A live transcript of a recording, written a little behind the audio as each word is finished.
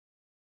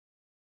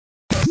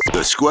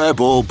The Square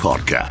Ball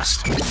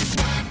Podcast.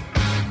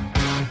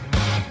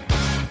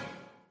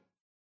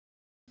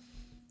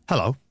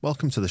 Hello,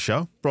 welcome to the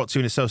show, brought to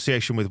you in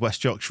association with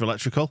West Yorkshire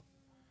Electrical.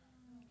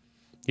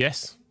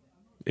 Yes,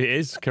 it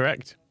is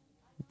correct.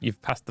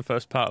 You've passed the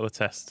first part of the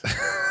test.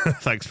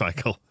 Thanks,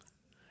 Michael.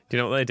 Do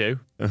you know what they do?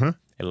 Uh-huh.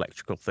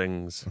 Electrical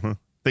things. Uh-huh.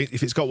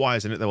 If it's got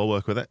wires in it, they will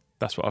work with it.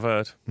 That's what I've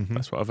heard. Mm-hmm.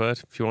 That's what I've heard.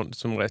 If you want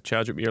somewhere to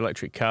charge up your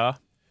electric car,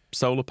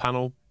 solar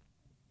panel,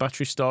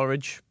 battery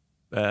storage,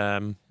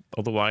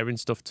 other wiring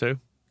stuff too.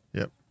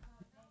 Yep.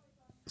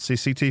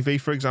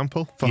 CCTV, for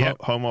example, for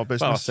home or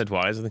business. Well, I said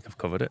wires. I think I've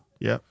covered it.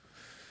 Yep.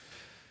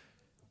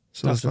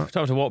 So I don't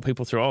have to walk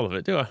people through all of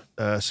it, do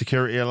I?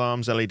 Security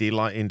alarms, LED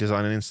lighting,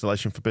 design and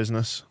installation for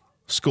business.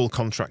 School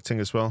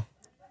contracting as well.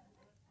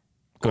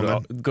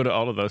 Good at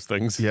all of those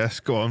things. Yes,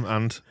 go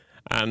on.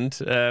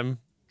 And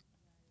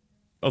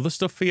other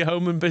stuff for your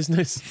home and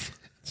business.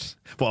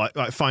 Well,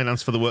 like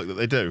finance for the work that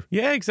they do.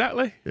 Yeah,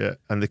 exactly. Yeah,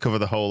 and they cover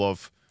the whole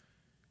of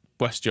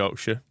West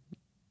Yorkshire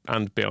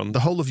and beyond.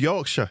 The whole of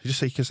Yorkshire. You just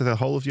say you can say the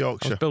whole of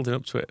Yorkshire. I was building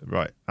up to it.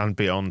 Right, and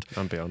beyond.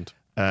 And beyond.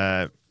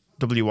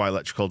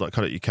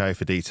 wyelectrical.co.uk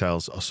for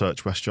details, or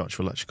search West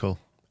Yorkshire Electrical.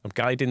 I'm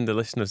guiding the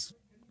listeners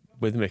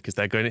with me because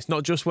they're going, it's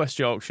not just West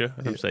Yorkshire.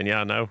 And I'm saying,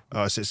 yeah, I know.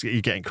 Oh,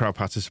 you're getting crowd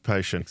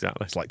participation.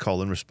 Exactly. It's like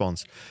call and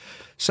response.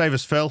 Save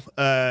us, Phil.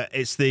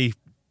 It's the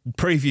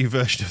preview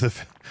version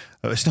of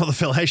the... it's not the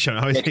Phil Hay show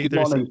now, is it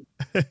either?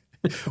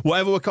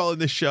 Whatever we're calling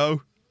this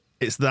show,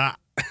 it's that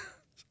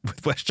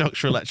with West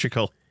Yorkshire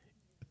Electrical.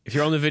 If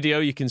you're on the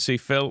video, you can see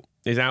Phil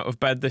is out of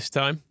bed this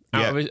time.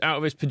 Out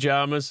of his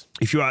pajamas.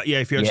 If you're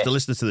just a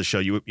listener to the show,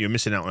 you're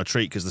missing out on a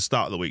treat because the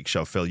start of the week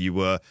show, Phil, you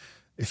were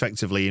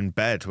effectively in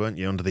bed, weren't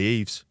you, under the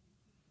eaves?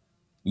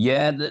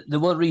 Yeah, there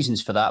were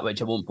reasons for that, which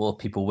I won't bore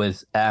people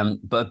with. But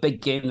a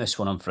big game this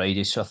one on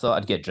Friday, so I thought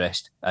I'd get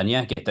dressed and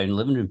get down in the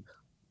living room.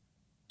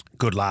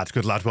 Good lad,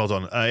 well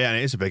done. And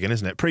it is a big one,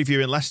 isn't it?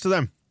 Previewing Leicester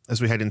then,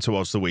 as we head in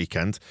towards the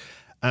weekend.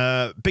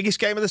 Biggest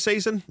game of the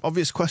season?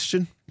 Obvious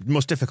question.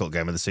 Most difficult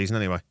game of the season,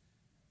 anyway.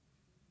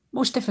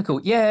 Most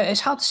difficult? Yeah,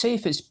 it's hard to say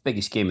if it's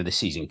biggest game of the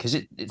season because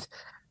it's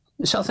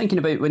sort of thinking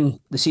about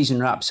when the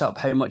season wraps up,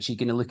 how much you're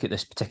going to look at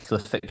this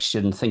particular fixture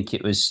and think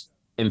it was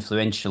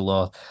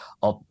influential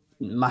or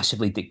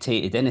massively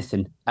dictated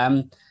anything.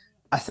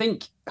 I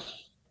think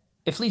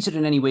if Leeds are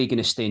in any way going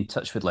to stay in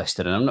touch with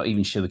Leicester, and I'm not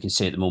even sure we can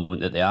say at the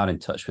moment that they are in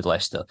touch with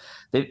Leicester,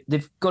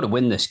 they've got to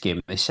win this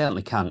game. They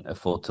certainly can't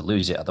afford to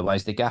lose it.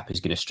 Otherwise, the gap is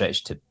going to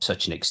stretch to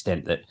such an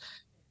extent that,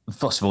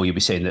 first of all, you'll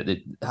be saying that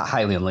it's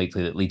highly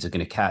unlikely that Leeds are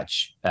going to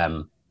catch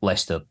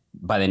Leicester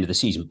by the end of the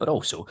season, but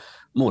also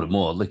more and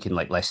more looking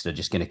like Leicester are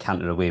just going to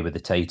canter away with the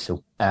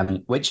title,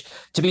 which,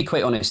 to be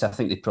quite honest, I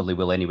think they probably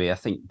will anyway. I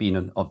think being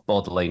on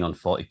borderline on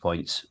 40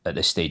 points at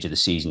this stage of the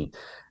season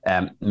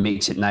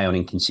makes it nigh on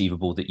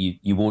inconceivable that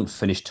you won't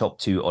finish top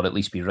two or at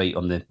least be right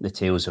on the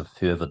tails of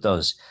whoever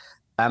does.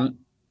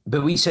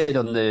 But we said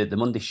on the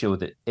Monday show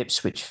that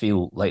Ipswich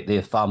feel like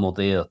they're far more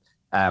there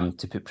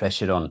to put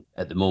pressure on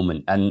at the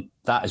moment. And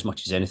that, as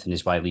much as anything,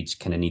 is why Leeds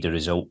kind of need a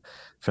result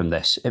from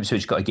this.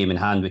 Ipswich got a game in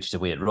hand, which is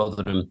away at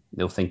Rotherham.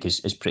 They'll think is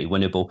pretty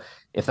winnable.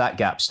 If that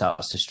gap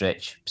starts to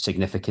stretch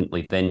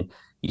significantly, then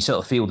you sort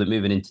of feel that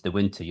moving into the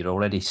winter, you're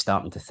already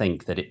starting to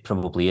think that it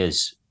probably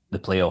is the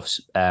playoffs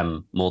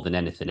more than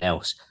anything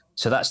else.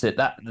 So that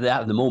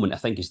at the moment, I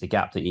think, is the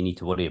gap that you need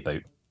to worry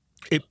about.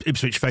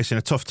 Ipswich facing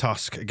a tough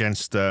task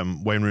against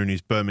Wayne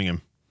Rooney's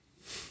Birmingham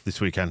this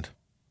weekend.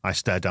 I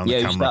stared down the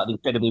camera. Yeah, he started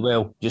incredibly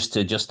well, just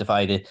to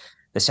justify the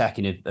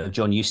sacking of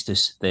John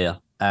Eustace there.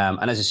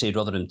 And as I say,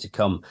 Rotherham to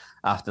come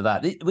after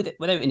that.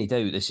 Without any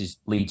doubt, this is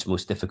Leeds'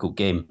 most difficult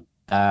game.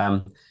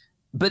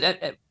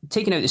 But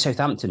taking out the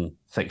Southampton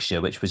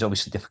fixture, which was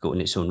obviously difficult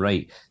in its own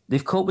right,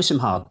 they've coped with some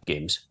hard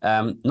games.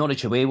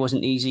 Norwich away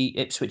wasn't easy.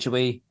 Ipswich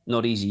away,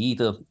 not easy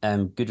either.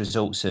 Very good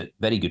results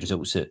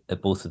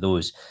at both of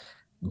those.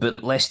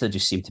 But Leicester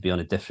just seem to be on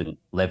a different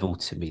level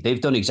to me.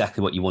 They've done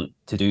exactly what you want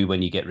to do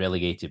when you get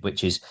relegated,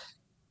 which is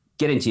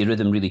get into your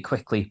rhythm really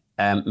quickly,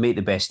 make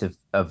the best of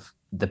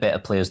the better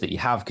players that you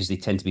have, because they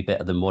tend to be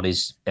better than what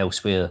is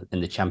elsewhere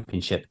in the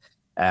Championship,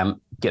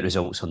 get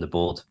results on the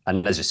board.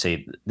 And as I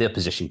say, their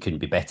position couldn't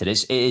be better.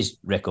 It is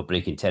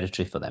record-breaking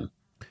territory for them.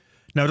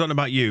 Now, I don't know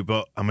about you,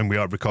 but I mean, we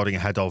are recording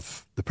ahead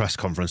of the press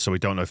conference, so we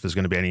don't know if there's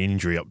going to be any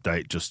injury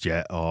update just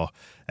yet or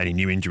any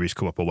new injuries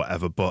come up or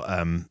whatever. But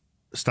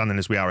standing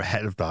as we are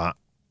ahead of that,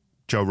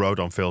 Joe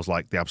Rodon feels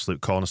like the absolute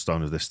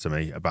cornerstone of this to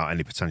me about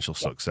any potential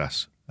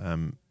success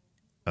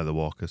at the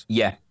Walkers.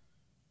 Yeah,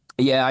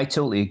 I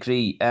totally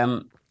agree.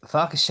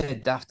 Farkas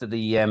said after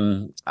the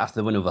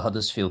win over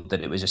Huddersfield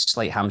that it was a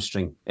slight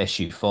hamstring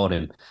issue for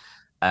him.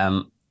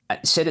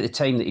 Said at the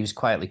time that he was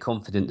quietly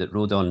confident that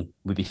Rodon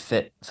would be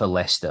fit for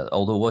Leicester,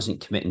 although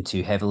wasn't committing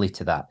too heavily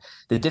to that.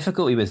 The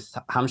difficulty with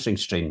hamstring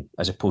strain,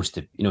 as opposed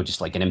to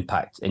just like an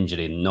impact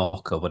injury and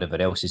knock or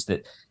whatever else, is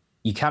that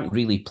you can't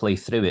really play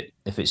through it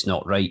if it's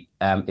not right.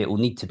 It will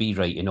need to be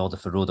right in order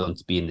for Rodon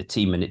to be in the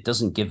team, and it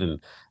doesn't give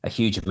him a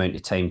huge amount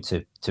of time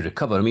to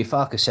recover. I mean,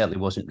 Farkas certainly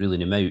wasn't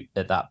ruling him out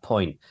at that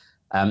point,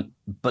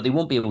 but they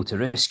won't be able to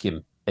risk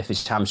him if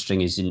his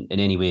hamstring is in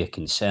any way a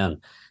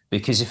concern.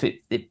 Because if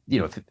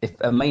if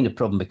a minor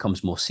problem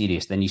becomes more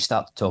serious, then you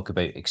start to talk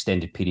about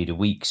extended period of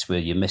weeks where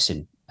you're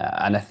missing.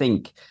 And I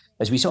think,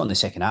 as we saw in the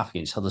second half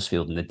against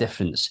Huddersfield, and the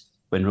difference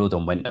when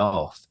Rodon went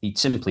off, he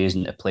simply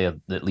isn't a player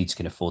that Leeds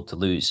can afford to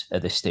lose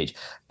at this stage.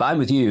 But I'm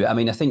with you. I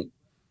mean, I think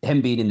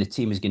him being in the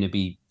team is going to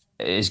be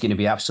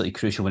absolutely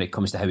crucial when it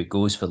comes to how it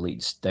goes for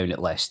Leeds down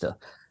at Leicester.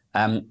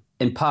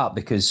 In part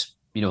because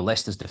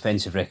Leicester's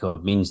defensive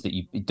record means that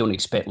you don't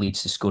expect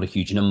Leeds to score a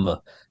huge number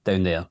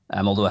down there.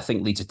 Although I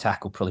think Leeds'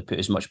 attack will probably put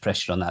as much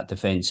pressure on that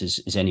defence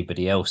as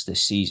anybody else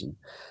this season.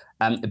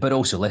 But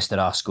also Leicester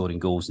are scoring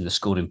goals and they're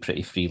scoring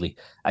pretty freely,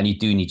 and you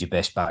do need your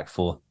best back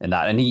four in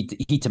that. And he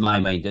to my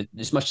mind,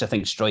 as much as I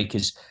think Struijk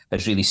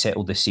has really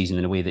settled this season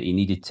in a way that he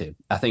needed to,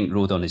 I think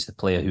Rodon is the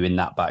player who in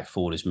that back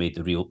four has made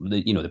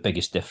the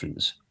biggest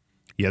difference.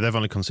 Yeah, they've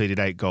only conceded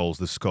 8 goals.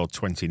 They've scored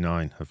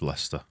 29 of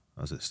Leicester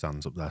as it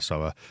stands up there.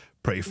 So a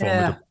pretty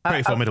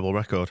formidable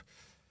record.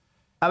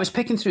 I was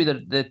picking through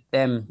the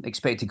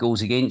expected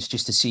goals against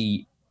just to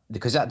see,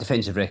 because that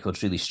defensive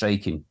record's really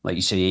striking, like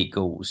you say, 8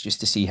 goals,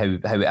 just to see how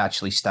it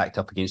actually stacked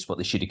up against what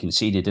they should have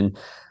conceded. And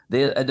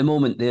they at the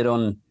moment they're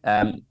on,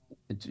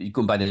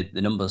 going by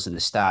the numbers and the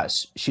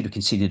stats, should have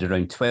conceded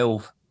around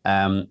 12.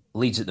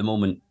 Leeds at the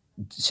moment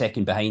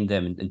second behind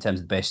them in terms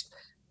of the best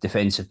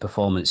defensive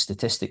performance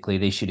statistically.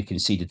 They should have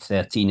conceded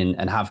 13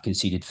 and have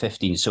conceded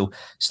 15. So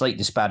slight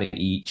disparity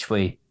each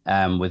way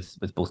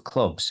with both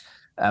clubs.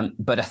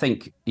 But I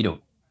think,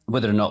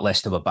 whether or not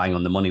Leicester were bang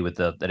on the money with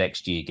their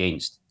XG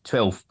against,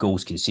 12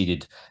 goals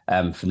conceded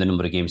from the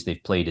number of games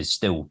they've played is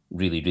still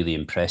really, really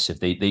impressive.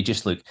 They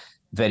just look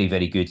very,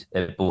 very good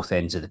at both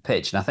ends of the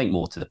pitch. And I think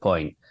more to the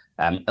point,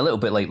 a little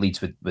bit like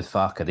Leeds with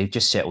Farke, they've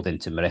just settled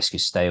into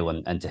Maresca's style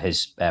and to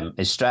his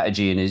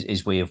strategy and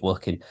his way of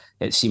working.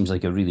 It seems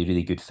like a really,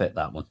 really good fit,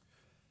 that one.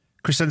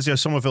 Crescencio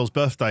Somerville's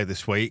birthday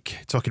this week.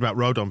 Talking about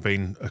Rodon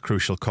being a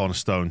crucial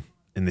cornerstone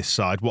in this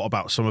side. What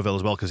about Somerville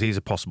as well? Because he's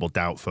a possible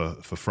doubt for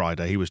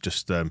Friday. He was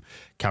just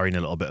carrying a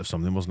little bit of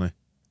something, wasn't he?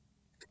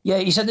 Yeah,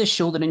 he's had this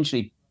shoulder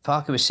injury.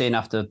 Farke was saying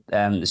after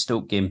the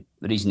Stoke game,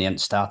 the reason he hadn't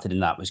started in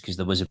that was because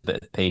there was a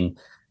bit of pain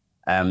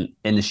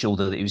in the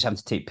shoulder, that he was having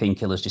to take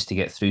painkillers just to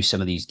get through some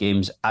of these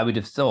games. I would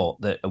have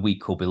thought that a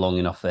week will be long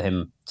enough for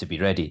him to be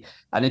ready.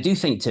 And I do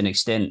think to an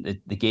extent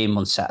that the game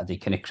on Saturday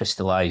kind of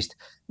crystallised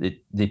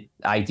the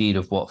idea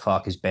of what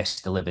Farke's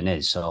best 11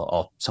 is,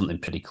 or something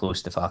pretty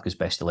close to Farke's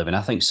best 11.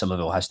 I think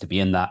Somerville has to be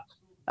in that.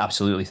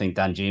 Absolutely think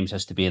Dan James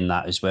has to be in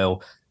that as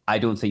well. I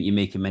don't think you're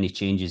making many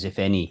changes, if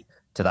any,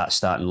 to that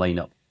starting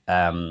lineup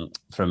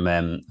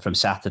from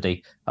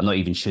Saturday. I'm not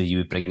even sure you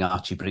would bring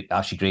Archie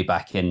Gray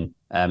back in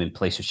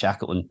place of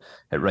Shackleton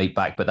at right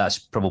back, but that's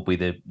probably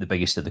the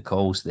biggest of the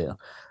calls there.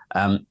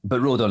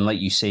 But Rodon, like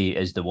you say,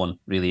 is the one,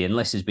 really,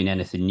 unless there's been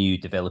anything new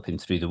developing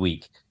through the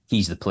week.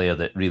 He's the player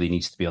that really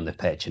needs to be on the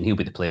pitch, and he'll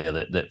be the player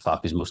that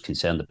Farke is most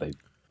concerned about.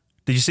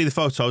 Did you see the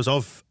photos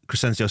of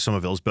Crescencio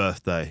Somerville's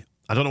birthday?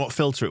 I don't know what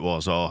filter it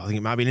was, or I think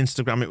it might be an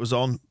Instagram it was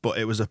on, but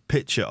it was a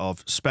picture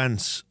of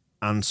Spence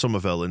and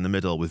Somerville in the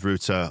middle with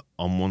Ruta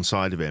on one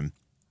side of him,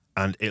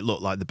 and it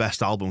looked like the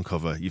best album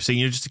cover you've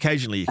seen. Just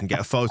occasionally you can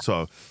get a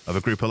photo of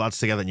a group of lads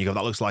together and you go,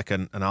 that looks like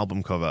an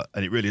album cover,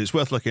 and it really is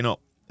worth looking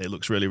up. It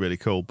looks really, really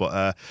cool.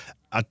 But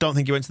I don't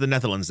think he went to the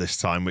Netherlands this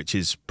time, which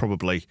is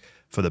probably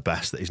for the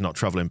best that he's not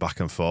travelling back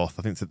and forth.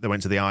 I think they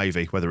went to the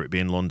Ivy, whether it be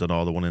in London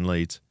or the one in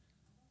Leeds.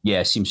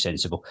 Yeah, seems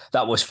sensible.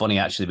 That was funny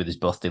actually with his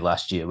birthday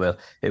last year. Well,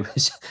 it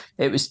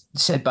was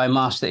said by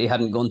Marsh that he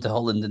hadn't gone to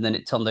Holland, and then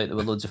it turned out there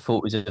were loads of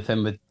photos of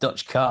him with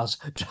Dutch cars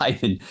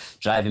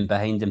driving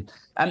behind him.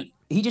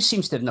 He just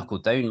seems to have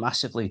knuckled down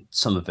massively,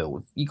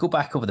 Somerville. You go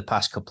back over the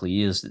past couple of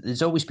years,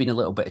 there's always been a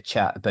little bit of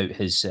chat about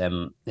his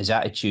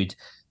attitude.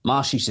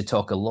 Marsh used to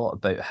talk a lot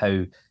about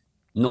how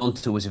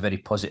Gnonto was a very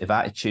positive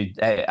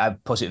a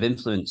positive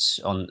influence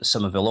on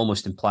Somerville,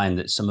 almost implying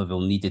that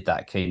Somerville needed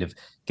that kind of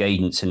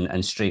guidance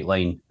and straight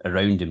line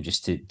around him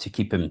just to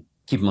keep him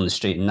on the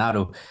straight and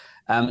narrow.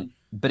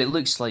 But it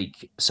looks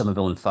like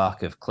Somerville and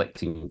Farke have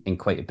clicked in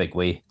quite a big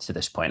way to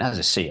this point. As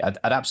I say, I'd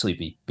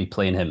absolutely be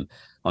playing him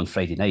on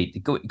Friday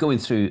night. Going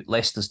through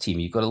Leicester's team,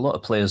 you've got a lot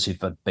of players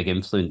who've had big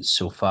influence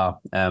so far.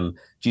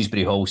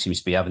 Dewsbury Hall seems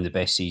to be having the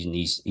best season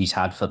he's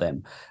had for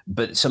them.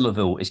 But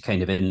Somerville is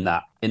kind of in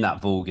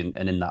that vogue and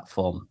in that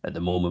form at the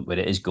moment, where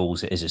it is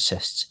goals, it is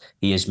assists.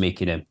 He is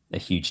making a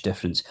huge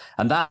difference.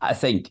 And that, I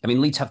think,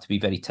 Leeds have to be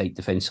very tight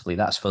defensively.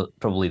 That's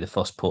probably the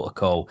first port of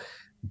call.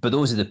 But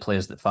those are the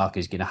players that Farke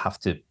is going to have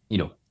to,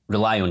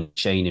 rely on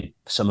shining.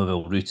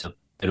 Somerville, Ruta,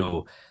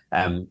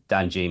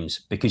 Dan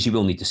James, because you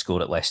will need to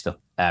score at Leicester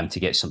to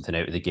get something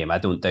out of the game. I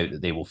don't doubt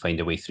that they will find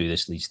a way through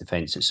this Leeds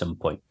defence at some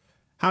point.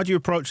 How do you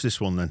approach this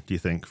one then, do you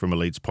think, from a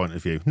Leeds point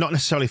of view? Not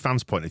necessarily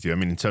fans' point of view.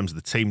 In terms of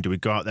the team, do we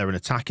go out there and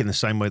attack in the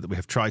same way that we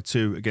have tried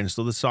to against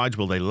other sides?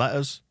 Will they let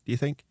us, do you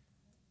think?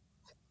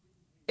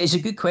 It's a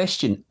good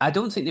question. I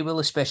don't think they will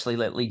especially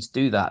let Leeds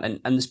do that. And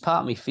there's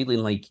part of me feeling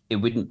like it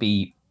wouldn't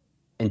be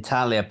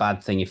entirely a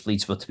bad thing if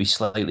Leeds were to be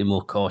slightly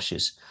more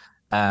cautious.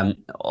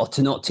 or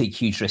to not take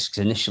huge risks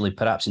initially,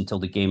 perhaps until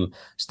the game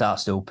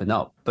starts to open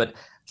up. But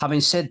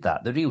having said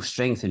that, the real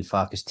strength in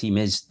Farke's team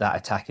is that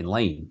attacking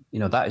line.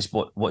 That is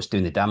what's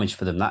doing the damage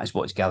for them. That is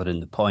what's gathering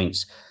the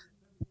points.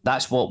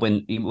 That's what,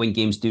 when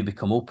games do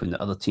become open,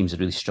 that other teams are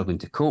really struggling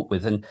to cope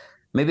with. And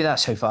maybe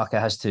that's how Farke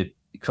has to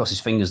cross his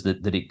fingers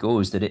that it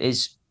goes, that it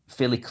is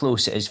fairly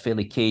close, it is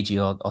fairly cagey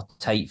or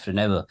tight for an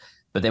hour.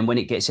 But then when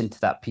it gets into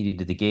that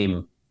period of the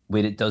game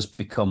where it does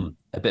become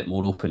a bit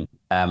more open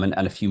and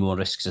a few more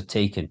risks are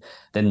taken,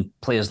 then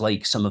players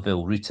like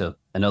Somerville, Rutter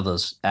and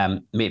others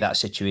make that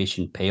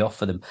situation pay off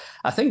for them.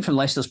 I think from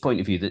Leicester's point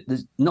of view, that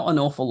there's not an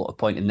awful lot of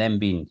point in them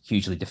being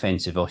hugely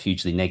defensive or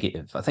hugely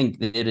negative. I think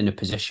they're in a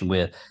position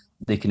where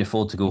they can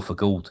afford to go for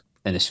gold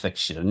in this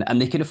fixture,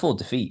 and they can afford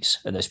defeats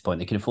at this point.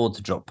 They can afford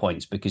to drop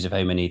points because of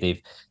how many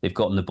they've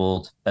got on the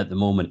board at the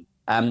moment.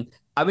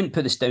 I wouldn't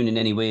put this down in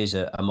any way as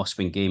a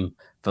must-win game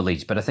for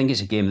Leeds, but I think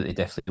it's a game that they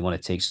definitely want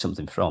to take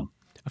something from.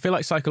 I feel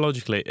like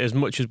psychologically, as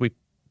much as we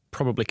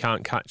probably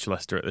can't catch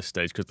Leicester at this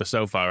stage because they're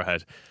so far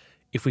ahead,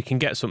 if we can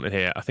get something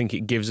here, I think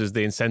it gives us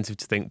the incentive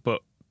to think,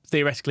 but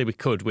theoretically we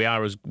could. We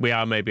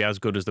are maybe as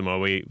good as them, or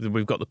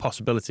we've got the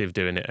possibility of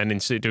doing it. And in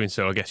doing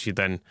so, I guess you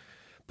then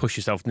push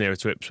yourself nearer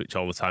to Ipswich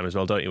all the time as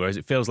well, don't you? Whereas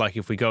it feels like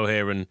if we go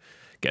here and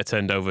get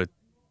turned over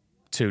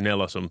 2-0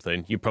 or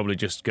something, you probably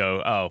just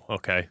go, oh,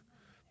 okay,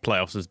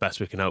 playoffs is best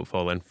we can hope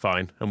for, then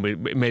fine. And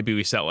maybe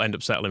we end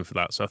up settling for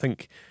that. So I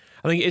think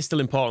it is still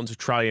important to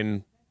try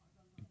and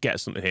get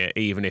something here,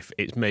 even if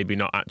it's maybe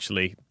not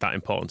actually that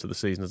important to the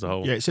season as a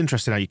whole. Yeah, it's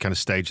interesting how you kind of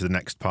stage the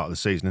next part of the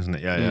season, isn't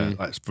it? Yeah.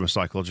 Like, from a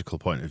psychological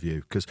point of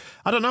view. Because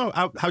I don't know,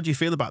 how do you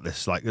feel about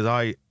this? Like, because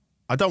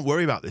I don't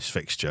worry about this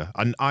fixture,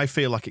 and I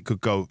feel like it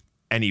could go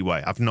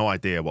anyway. I've no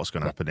idea what's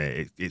going to happen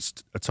here. It's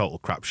a total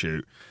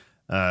crapshoot.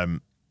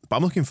 But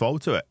I'm looking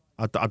forward to it.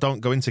 I don't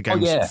go into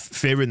games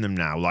fearing them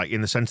now, like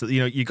in the sense that,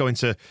 you go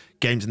into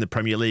games in the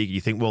Premier League, you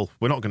think, well,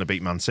 we're not going to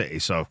beat Man City,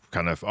 so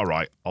kind of, all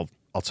right,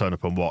 I'll turn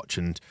up and watch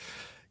and,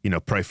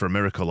 pray for a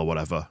miracle or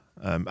whatever.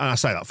 And I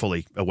say that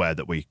fully aware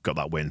that we got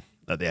that win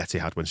at the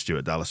Etihad when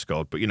Stuart Dallas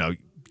scored. But,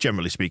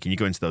 generally speaking, you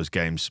go into those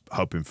games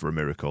hoping for a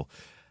miracle.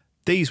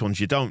 These ones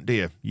you don't, do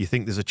you? You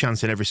think there's a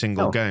chance in every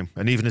single game.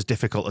 And even as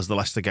difficult as the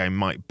Leicester game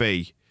might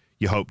be,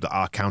 you hope that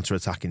our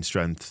counter-attacking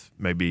strength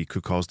maybe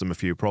could cause them a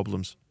few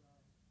problems.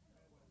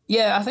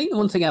 Yeah, I think the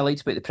one thing I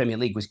liked about the Premier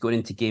League was going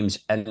into games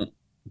and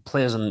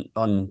players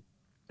on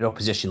your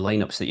opposition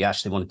lineups that you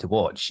actually wanted to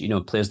watch,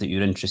 players that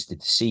you're interested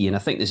to see. And I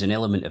think there's an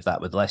element of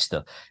that with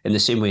Leicester, in the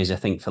same way as I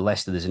think for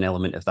Leicester there's an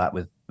element of that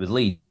with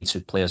Leeds,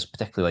 with players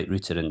particularly like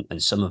Rutter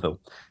and Somerville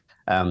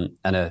and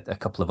a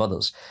couple of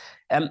others.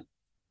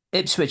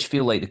 Ipswich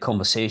feel like the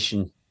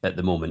conversation at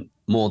the moment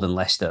more than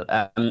Leicester.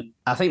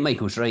 I think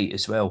Michael's right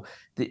as well.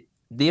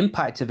 The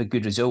impact of a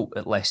good result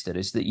at Leicester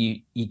is that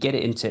you get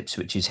it into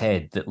Ipswich's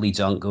head that Leeds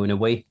aren't going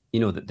away,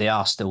 that they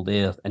are still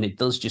there. And it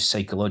does just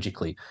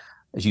psychologically,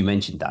 as you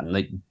mentioned, Dan,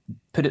 like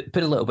put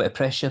a little bit of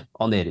pressure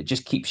on there. It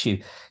just keeps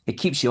you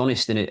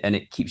honest in it, and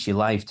it keeps you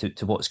live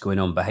to what's going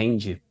on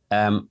behind you.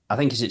 I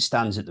think as it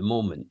stands at the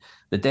moment,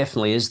 there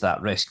definitely is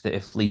that risk that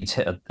if Leeds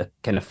hit a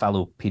kind of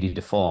fallow period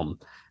of form,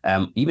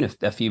 even if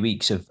a few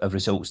weeks of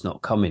results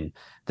not coming,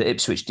 that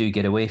Ipswich do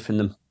get away from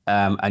them.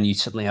 And you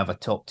suddenly have a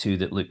top two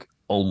that look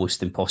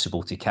almost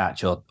impossible to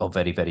catch or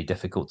very, very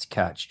difficult to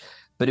catch.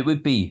 But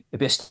it'd be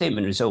a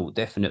statement result,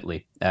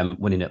 definitely,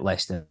 winning at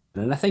Leicester.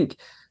 And I think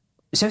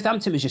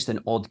Southampton was just an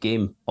odd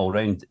game all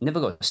round. Never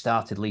got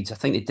started, Leeds. I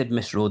think they did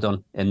miss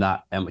Rodon in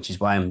that, which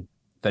is why I'm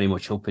very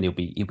much hoping he'll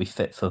be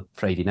fit for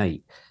Friday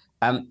night.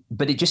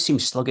 But it just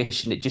seemed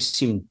sluggish, and it just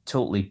seemed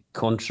totally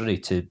contrary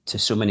to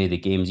so many of the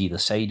games either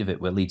side of it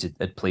where Leeds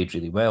had played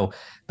really well.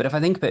 But if I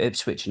think about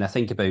Ipswich and I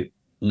think about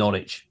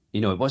Norwich,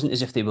 it wasn't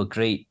as if they were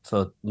great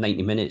for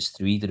 90 minutes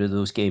through either of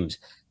those games,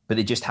 but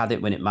they just had it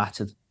when it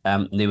mattered.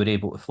 And they were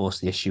able to force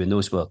the issue, and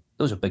those were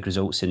big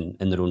results in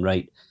their own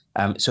right.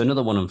 So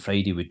another one on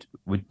Friday would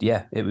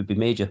it would be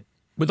major.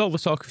 With all the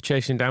talk of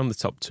chasing down the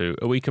top two,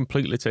 are we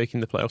completely taking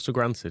the playoffs for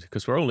granted?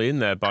 Because we're only in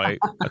there by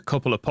a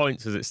couple of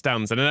points as it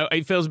stands. And I know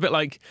it feels a bit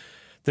like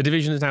the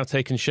division has now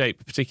taken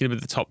shape, particularly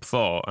with the top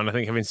four. And I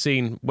think having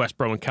seen West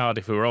Brom and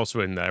Cardiff, who are also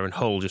in there, and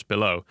Hull just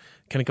below,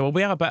 kind of go, well,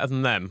 we are better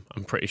than them,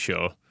 I'm pretty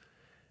sure.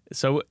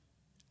 So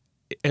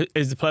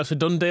is the playoffs a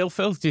done deal,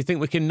 Phil? Do you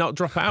think we can not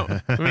drop out?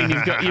 I mean,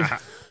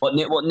 you've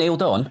what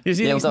nailed on? Is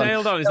nailed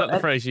on? Is that the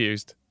phrase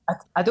used?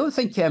 I don't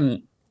think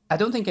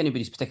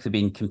anybody's particularly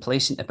being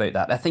complacent about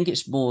that. I think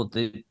it's more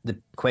the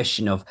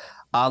question of,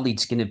 are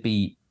Leeds going to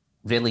be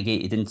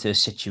relegated into a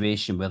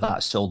situation where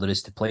that's all there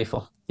is to play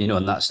for,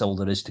 and that's all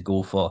there is to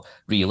go for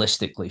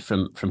realistically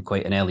from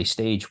quite an early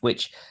stage,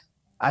 which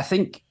I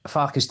think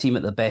Farke's team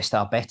at their best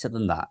are better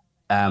than that.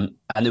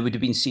 And there would have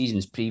been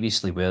seasons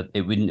previously where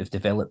it wouldn't have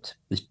developed.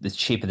 The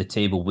shape of the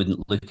table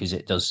wouldn't look as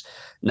it does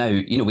now.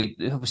 We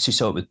obviously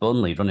saw it with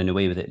Burnley running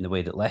away with it in the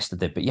way that Leicester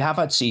did. But you have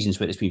had seasons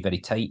where it's been very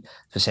tight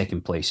for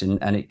second place,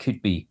 and it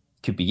could be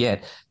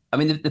yet. I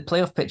mean, the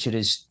playoff picture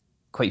is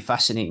quite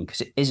fascinating because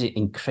it is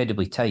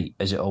incredibly tight,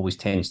 as it always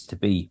tends to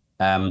be.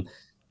 And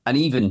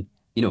even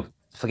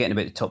forgetting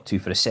about the top two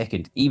for a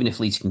second, even if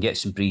Leeds can get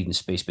some breathing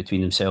space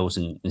between themselves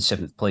and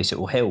 7th place, it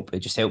will help. It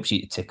just helps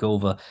you to tick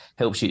over,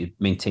 helps you to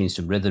maintain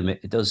some rhythm.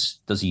 It does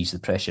ease the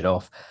pressure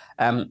off.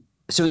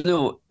 So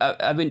no,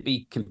 I wouldn't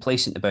be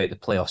complacent about the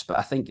playoffs, but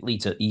I think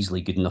Leeds are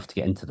easily good enough to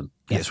get into them.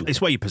 Yeah,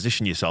 it's where you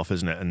position yourself,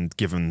 isn't it? And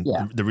given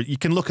you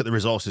can look at the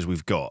resources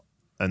we've got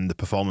and the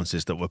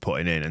performances that we're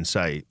putting in and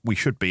say we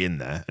should be in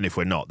there, and if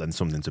we're not, then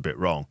something's a bit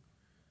wrong.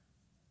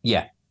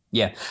 Yeah,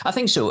 I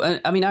think so.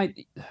 I mean, at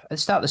the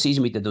start of the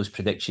season, we did those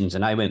predictions,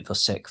 and I went for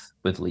 6th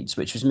with Leeds,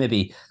 which was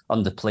maybe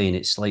underplaying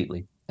it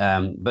slightly. But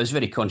I was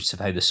very conscious of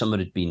how the summer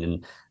had been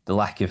and the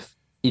lack of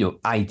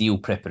ideal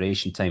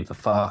preparation time for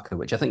Farke,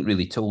 which I think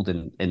really told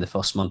in the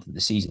first month of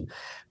the season.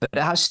 But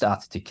it has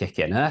started to kick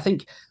in. And I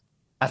think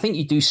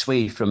you do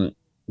sway from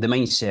the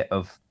mindset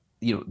of,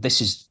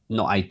 this is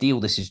not ideal,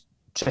 this is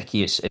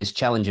tricky, it's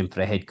challenging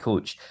for a head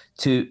coach,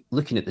 to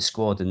looking at the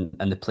squad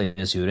and the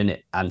players who are in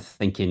it and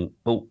thinking,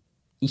 well,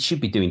 he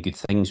should be doing good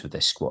things with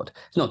this squad.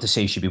 It's not to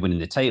say he should be winning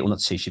the title, not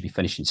to say he should be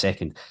finishing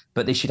second,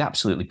 but they should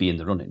absolutely be in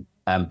the running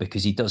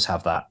because he does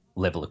have that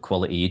level of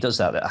quality. He does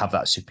have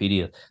that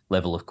superior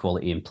level of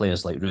quality in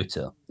players like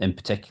Ruta in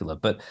particular.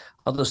 But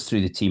others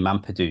through the team,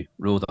 Ampadu,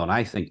 Rodon,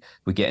 I think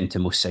we get into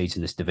most sides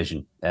in this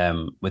division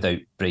without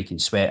breaking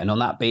sweat. And on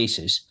that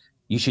basis,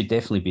 you should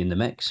definitely be in the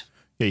mix.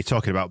 Yeah, you're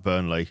talking about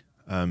Burnley.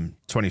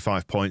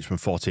 25 points from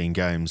 14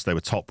 games. They were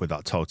top with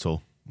that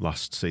total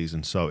last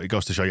season. So it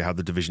goes to show you how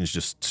the division's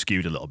just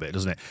skewed a little bit,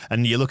 doesn't it?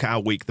 And you look at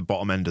how weak the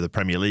bottom end of the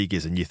Premier League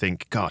is and you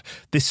think, God,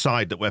 this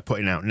side that we're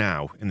putting out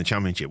now in the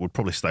Championship would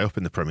probably stay up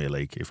in the Premier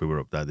League if we were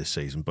up there this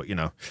season. But,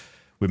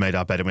 we made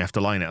our bed and we have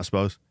to lie in it, I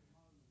suppose.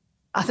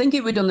 I think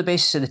it would on the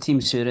basis of the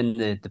teams who are in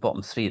the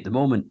bottom three at the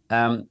moment.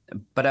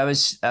 But I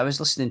was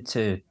listening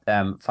to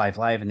 5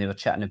 Live and they were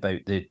chatting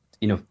about the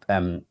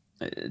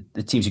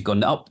teams who'd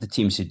gone up, the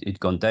teams who'd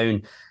gone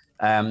down.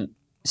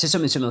 So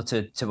something similar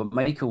to what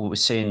Michael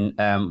was saying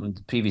on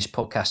the previous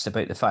podcast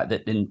about the fact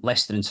that in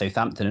Leicester and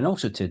Southampton, and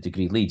also to a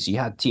degree Leeds, you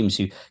had teams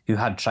who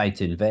had tried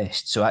to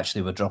invest, so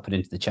actually were dropping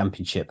into the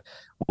Championship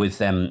with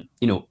a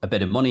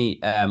bit of money,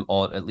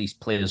 or at least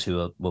players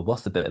who were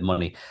worth a bit of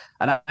money.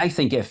 And I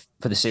think if,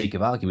 for the sake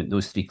of argument,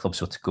 those 3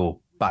 clubs were to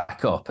go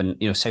back up, and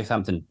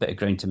Southampton, a bit of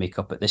ground to make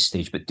up at this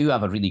stage, but do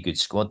have a really good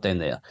squad down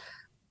there,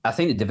 I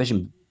think the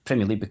division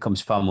Premier League becomes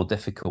far more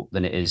difficult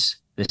than it is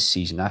this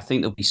season. I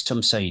think there'll be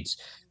some sides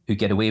who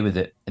get away with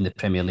it in the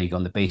Premier League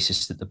on the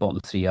basis that the bottom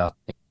 3 are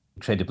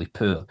incredibly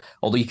poor.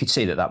 Although you could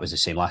say that was the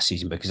same last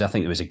season, because I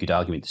think there was a good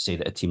argument to say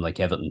that a team like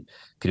Everton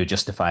could have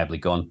justifiably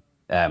gone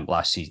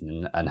last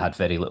season and had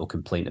very little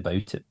complaint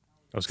about it.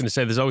 I was going to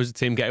say there's always a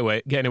team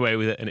getting away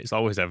with it, and it's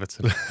always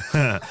Everton.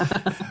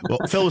 Well,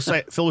 Phil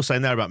was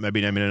saying there about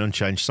maybe naming an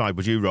unchanged side.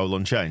 Would you roll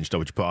unchanged, or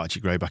would you put Archie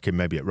Gray back in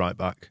maybe at right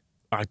back?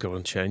 I'd go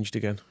unchanged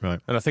again. Right.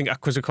 And I think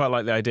because I quite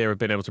like the idea of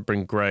being able to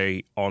bring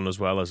Gray on as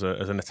well as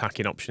an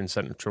attacking option in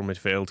central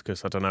midfield,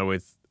 because I don't know,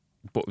 with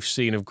what we've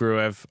seen of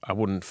Gruev, I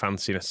wouldn't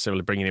fancy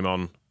necessarily bringing him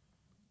on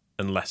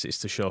unless it's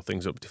to show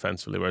things up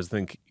defensively. Whereas I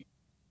think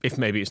if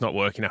maybe it's not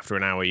working after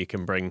an hour, you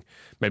can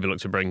look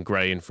to bring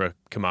Gray in for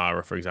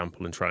Kamara, for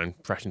example, and try and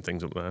freshen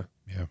things up there.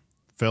 Yeah.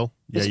 Phil?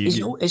 Yeah,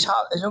 it's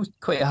hard. It's always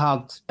quite a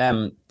hard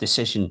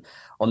decision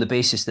on the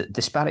basis that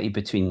disparity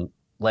between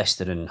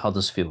Leicester and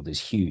Huddersfield is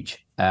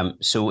huge.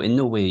 So in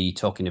no way are you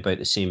talking about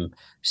the same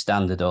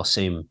standard or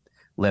same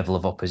level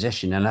of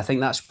opposition. And I think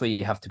that's where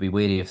you have to be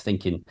wary of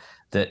thinking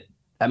that,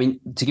 I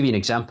mean, to give you an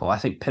example, I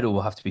think Pirro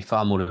will have to be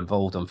far more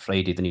involved on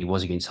Friday than he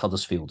was against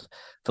Huddersfield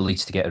for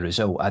Leeds to get a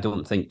result. I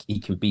don't think he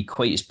can be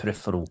quite as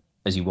peripheral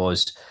as he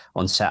was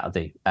on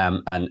Saturday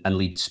and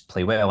Leeds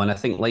play well. And I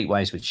think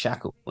likewise with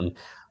Shackleton,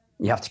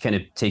 you have to kind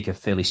of take a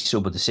fairly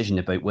sober decision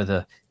about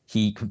whether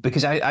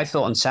because I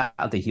thought on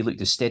Saturday he looked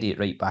as steady at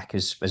right back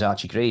as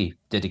Archie Gray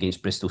did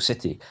against Bristol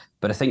City,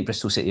 but I think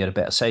Bristol City are a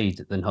better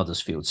side than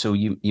Huddersfield. So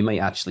you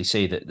might actually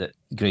say that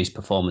Gray's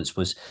performance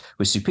was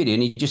superior,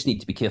 and you just need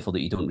to be careful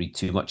that you don't read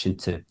too much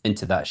into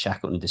that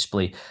Shackleton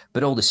display.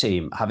 But all the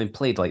same, having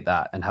played like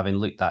that and having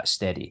looked that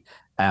steady,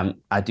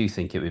 I do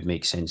think it would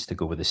make sense to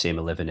go with the same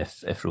 11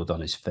 if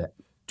Rodon is fit.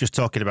 Just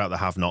talking about the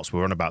have-nots, we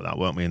were on about that,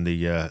 weren't we, in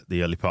the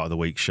early part of the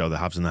week show, the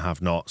haves and the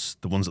have-nots.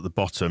 The ones at the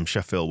bottom,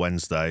 Sheffield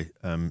Wednesday,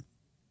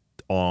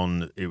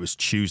 it was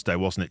Tuesday,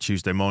 wasn't it?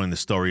 Tuesday morning, the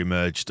story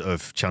emerged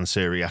of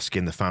Chansiri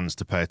asking the fans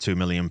to pay a £2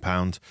 million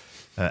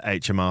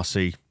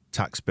HMRC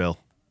tax bill.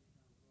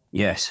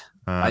 Yes,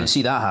 I can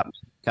see that happen,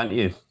 can't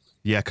you?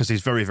 Yeah, because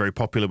he's very, very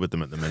popular with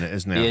them at the minute,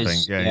 isn't he? He I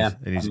is, think. Yeah.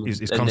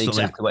 He's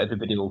constantly...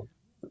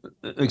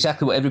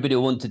 Exactly what everybody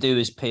will want to do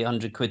is pay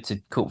 £100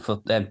 to cope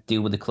for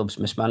deal with the club's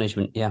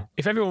mismanagement. Yeah.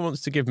 If everyone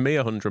wants to give me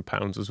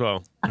 £100 as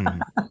well,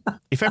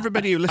 if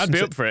everybody who listens, I'd be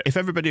up for it. If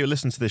everybody who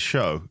listens to this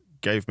show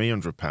gave me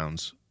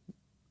 £100,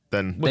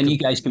 then you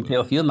guys can pay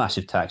off your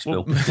massive tax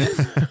bill.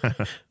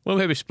 Well,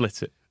 maybe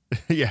split it.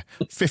 Yeah,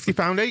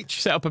 £50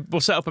 each.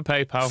 We'll set up a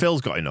PayPal.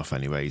 Phil's got enough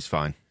anyway. He's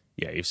fine.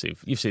 Yeah, you've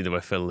seen the way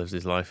Phil lives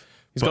his life.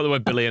 He's got the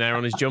word billionaire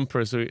on his jumper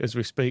as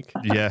we speak.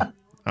 Yeah.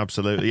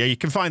 Absolutely. Yeah, you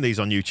can find these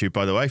on YouTube,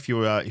 by the way, if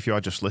you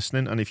are just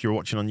listening, and if you're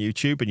watching on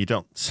YouTube and you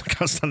can't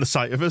stand the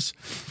sight of us,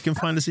 you can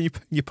find us in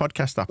your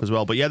podcast app as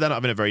well. But yeah, they're not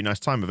having a very nice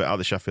time of it, are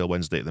the Sheffield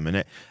Wednesday at the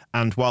minute.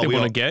 And while they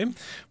won a game.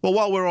 Well,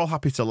 while we're all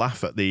happy to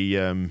laugh at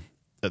the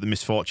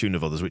misfortune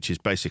of others, which is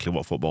basically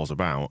what football's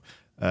about,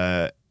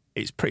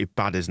 it's pretty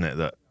bad, isn't it?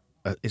 That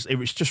it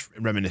was just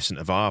reminiscent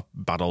of our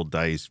bad old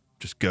days,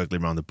 just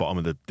gurgling around the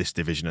bottom of this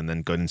division and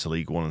then going into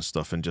League One and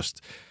stuff, and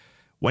just.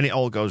 When it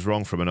all goes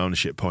wrong from an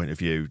ownership point of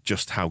view,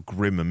 just how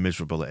grim and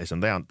miserable it is,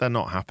 and they're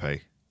not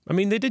happy. I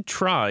mean, they did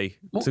try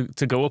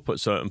to go up at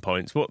certain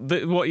points.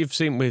 What you've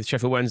seen with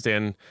Sheffield Wednesday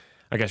and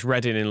I guess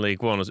Reading in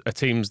League One are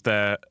teams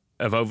that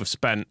have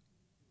overspent,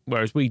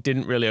 whereas we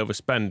didn't really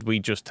overspend. We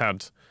just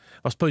had,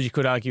 I suppose you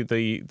could argue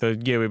the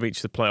year we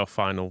reached the playoff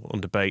final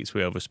under Bates,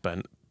 we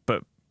overspent.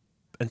 But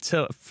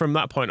from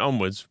that point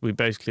onwards, we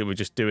basically were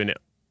just doing it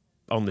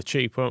on the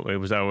cheap, weren't we? It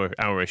was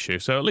our issue.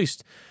 So at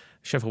least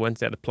Sheffield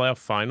Wednesday had a playoff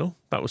final.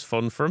 That was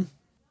fun for them.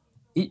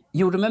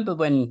 You'll remember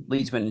when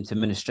Leeds went into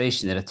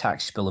administration, they had a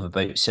tax bill of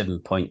about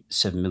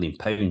 £7.7 million,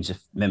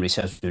 if memory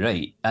serves me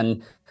right.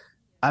 And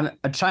I'm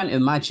trying to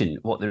imagine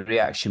what the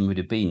reaction would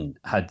have been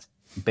had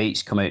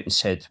Bates come out and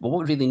said, well,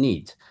 what we really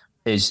need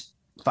is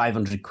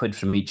 500 quid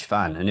from each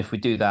fan. And if we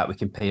do that, we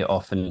can pay it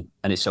off and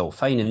it's all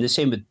fine. And the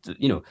same with,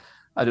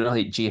 I don't know,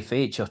 like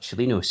GFH or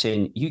Chilino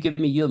saying, you give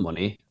me your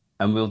money,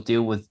 and we'll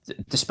deal with,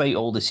 despite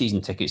all the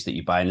season tickets that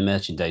you buy and the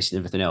merchandise and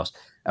everything else,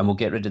 and we'll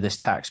get rid of this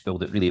tax bill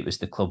that really it was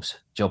the club's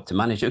job to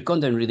manage. It had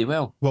gone down really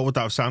well. What would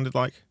that have sounded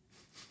like?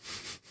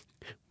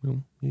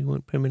 Well, you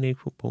want Premier League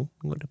football,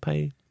 you've got to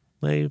pay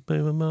my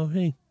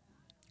money.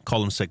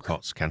 Call them sick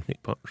pots, Ken.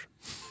 Sick pots.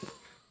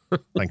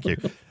 Thank you.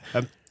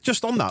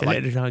 Just on that, the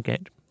letters I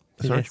get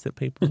suggest that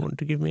people want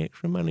to give me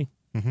extra money.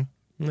 Mm-hmm.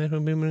 And that's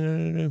what people are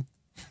going to do.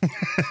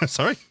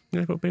 Sorry?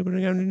 That's what people are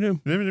going to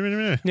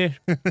do. Yes,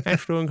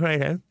 Astro and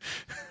Credo.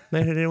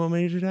 They said they want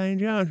me to stay in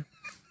charge.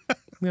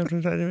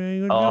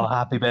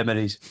 Happy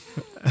memories.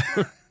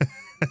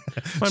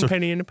 One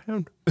penny in a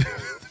pound.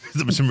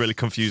 There were some really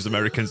confused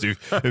Americans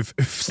who've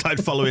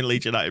started following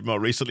Leeds United more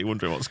recently,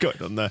 wondering what's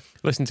going on there.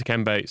 Listen to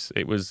Ken Bates.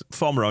 It was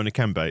former owner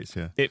Ken Bates.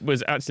 Yeah, it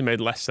was actually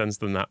made less sense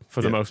than that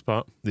for the most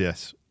part.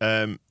 Yes,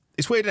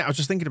 it's weird. I was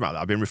just thinking about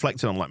that. I've been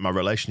reflecting on my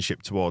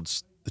relationship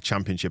towards the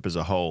Championship as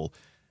a whole,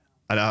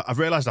 and I've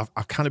realised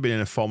I've kind of been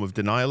in a form of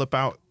denial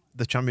about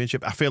the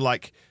Championship. I feel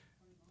like,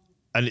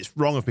 and it's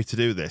wrong of me to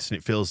do this, and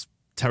it feels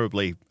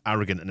terribly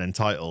arrogant and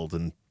entitled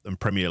and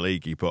Premier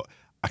Leaguey, but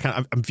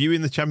I'm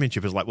viewing the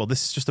Championship as like, well,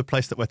 this is just a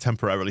place that we're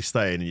temporarily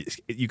staying.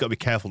 You've got to be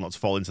careful not to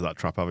fall into that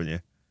trap, haven't you?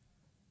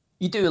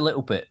 You do a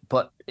little bit,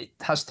 but it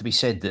has to be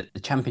said that the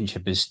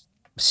Championship is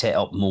set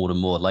up more and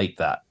more like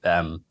that.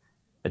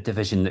 A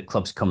division that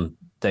clubs come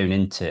down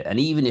into. And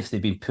even if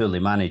they've been poorly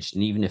managed,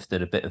 and even if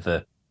they're a bit of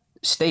a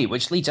state,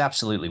 which Leeds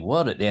absolutely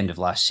were at the end of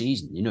last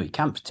season, you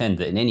can't pretend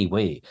that in any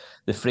way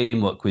the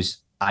framework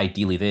was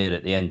ideally there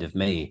at the end of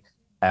May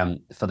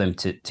for them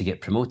to get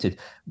promoted.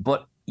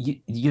 But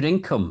your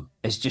income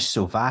is just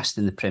so vast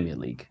in the Premier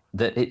League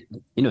that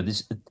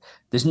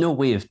there's no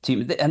way of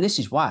team, and this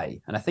is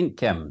why. And I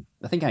think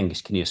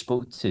Angus Kinnear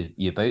spoke to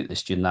you about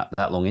this during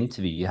that long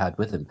interview you had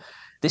with him.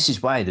 This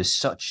is why there's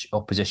such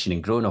opposition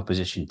and growing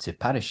opposition to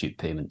parachute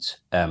payments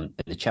in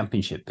the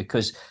Championship,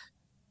 because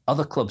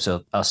other clubs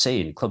are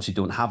saying, clubs who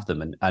don't have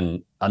them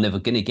and are never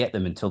going to get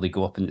them until they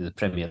go up into the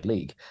Premier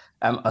League,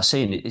 are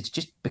saying it's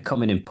just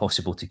becoming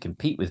impossible to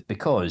compete with,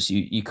 because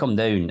you come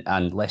down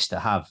and Leicester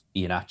have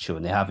Iheanacho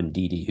and they have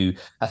Ndidi, who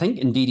I think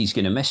Ndidi's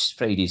going to miss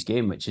Friday's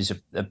game, which is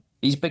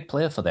he's a big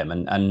player for them,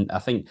 and I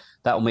think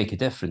that'll make a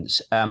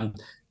difference.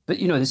 But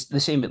it's the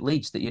same at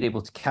Leeds, that you're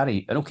able to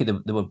carry, and okay,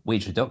 there were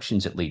wage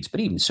reductions at Leeds, but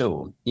even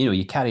so,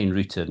 you're carrying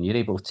Rutter and you're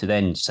able to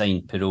then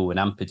sign Pirot and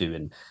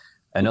Ampadu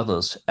and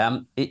others.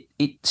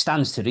 It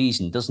stands to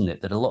reason, doesn't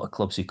it, that a lot of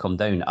clubs who come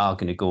down are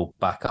going to go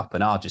back up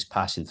and are just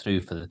passing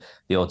through for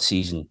the odd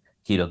season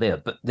here or there.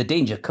 But the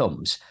danger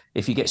comes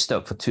if you get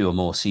stuck for 2 or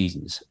more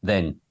seasons,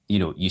 then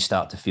you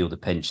start to feel the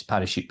pinch,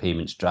 parachute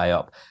payments dry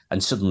up,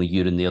 and suddenly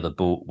you're in the other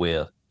boat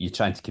where you're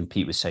trying to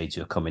compete with sides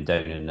who are coming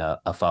down and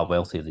are far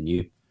wealthier than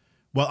you.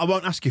 Well, I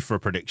won't ask you for a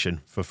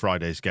prediction for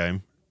Friday's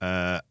game.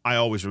 I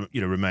always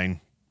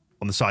remain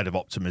on the side of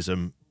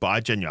optimism, but I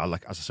genuinely,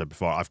 like as I said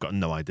before, I've got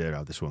no idea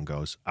how this one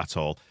goes at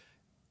all.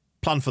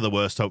 Plan for the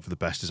worst, hope for the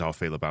best is how I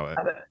feel about it.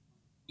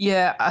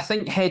 Yeah, I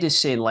think head is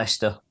saying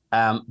Leicester,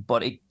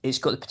 but it's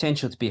got the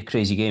potential to be a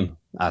crazy game,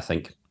 I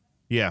think.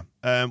 Yeah.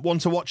 One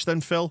to watch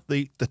then, Phil?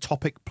 The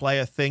topic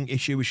player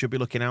issue we should be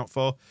looking out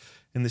for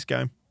in this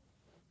game?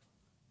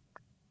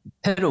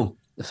 Pirot,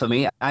 for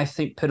me. I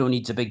think Pirot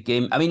needs a big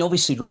game. I mean,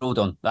 obviously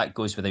Rodon, that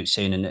goes without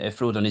saying, and if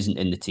Rodon isn't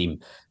in the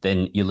team,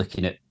 then you're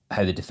looking at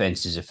how the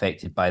defence is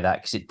affected by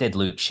that, because it did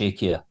look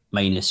shakier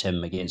minus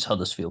him against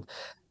Huddersfield.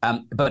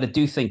 But I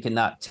do think in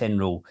that 10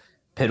 role,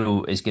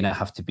 Pirot is going to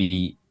have to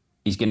be.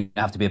 He's going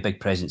to have to be a big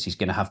presence. He's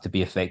going to have to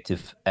be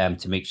effective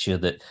to make sure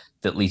that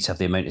Leeds have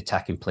the amount of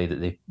attacking play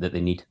that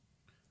they need.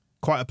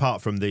 Quite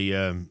apart from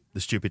the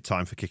stupid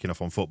time for kicking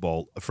off on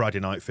football, a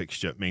Friday night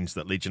fixture means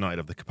that Leeds United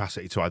have the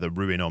capacity to either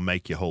ruin or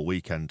make your whole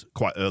weekend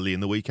quite early in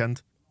the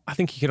weekend. I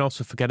think you can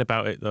also forget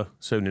about it, though,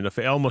 soon enough.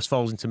 It almost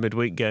falls into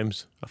midweek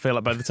games. I feel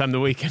like by the time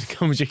the weekend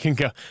comes, you can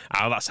go,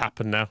 that's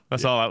happened now.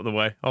 That's all out of the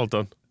way. All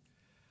done.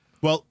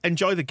 Well,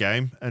 enjoy the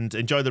game and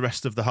enjoy the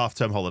rest of the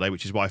half-term holiday,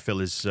 which is why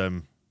Phil is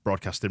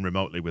broadcasting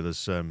remotely with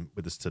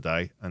us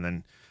today. And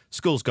then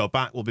schools go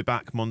back. We'll be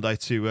back Monday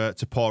to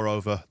pour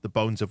over the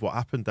bones of what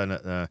happened then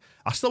at...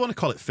 I still want to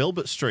call it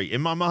Filbert Street.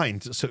 In my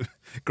mind, so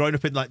growing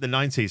up in like the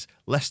 90s,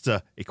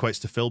 Leicester equates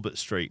to Filbert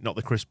Street, not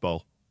the Crisp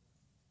Bowl.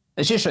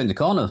 It's just round the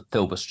corner,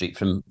 Filbert Street,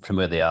 from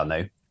where they are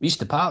now. We used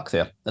to park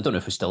there. I don't know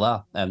if we still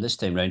are this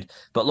time round,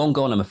 but long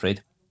gone, I'm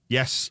afraid.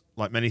 Yes,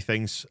 like many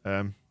things,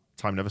 time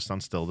never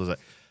stands still, does it?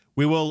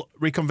 We will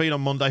reconvene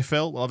on Monday,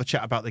 Phil. We'll have a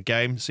chat about the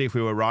game, see if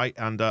we were right,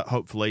 and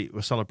hopefully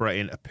we're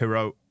celebrating a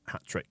Pirro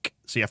hat-trick.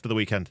 See you after the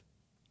weekend.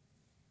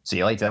 See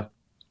you later.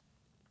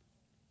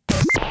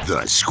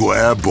 The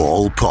Square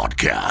Ball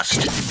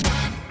Podcast.